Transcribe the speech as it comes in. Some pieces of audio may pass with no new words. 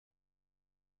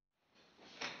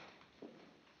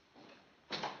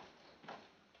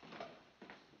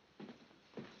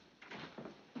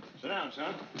down,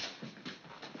 son.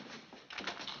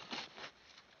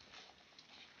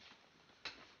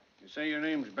 You say your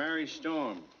name's Beri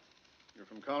Storm. You're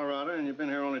from Colorado, and you've been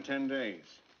here only 10 days.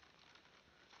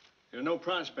 You're no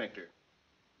prospector,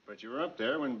 but you were up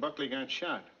there when Buckley got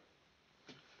shot.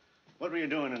 What were you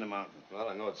doing in the mountain? Well,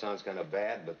 I know it sounds kind of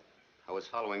bad, but I was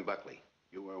following Buckley.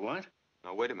 You were what?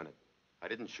 Now, wait a minute. I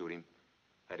didn't shoot him.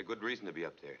 I had a good reason to be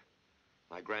up there.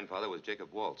 My grandfather was Jacob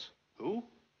Waltz. Who?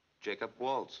 Jacob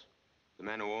Waltz, the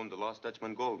man who owned the Lost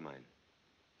Durchman gold mine.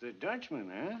 The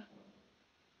Dutchman, huh?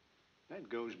 That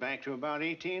goes back to about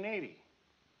 1880.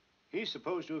 He's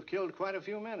supposed to have killed quite a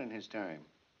few men in his time.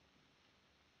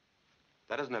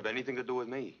 That doesn't have anything to do with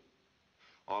me.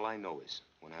 All I know is,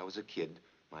 when I was a kid,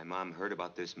 my mom heard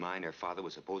about this mine her father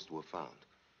was supposed to have found.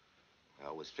 I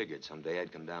always figured someday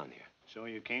I'd come down here. So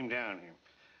you came down here.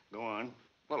 Go on.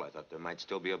 Well, I thought there might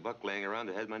still be a buck laying around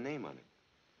that had my name on it.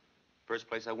 First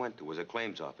place I went to was a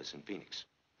claims office in Phoenix.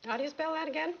 How do you spell that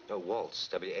again? Oh, Waltz,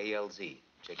 W-A-L-Z,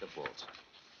 Jacob Waltz.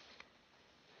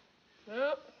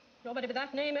 Well, nobody with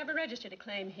that name ever registered a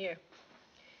claim here.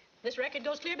 This record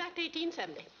goes clear back to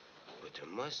 1870. But there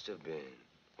must have been.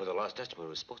 Well, the Lost Dutchman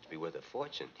was supposed to be worth a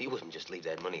fortune. He wouldn't just leave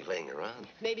that money laying around.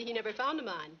 Maybe he never found a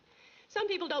mine. Some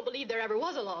people don't believe there ever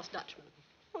was a Lost Dutchman.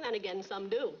 Well, then again, some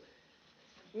do.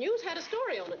 News had a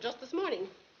story on it just this morning.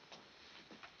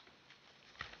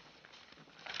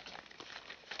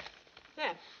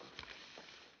 There.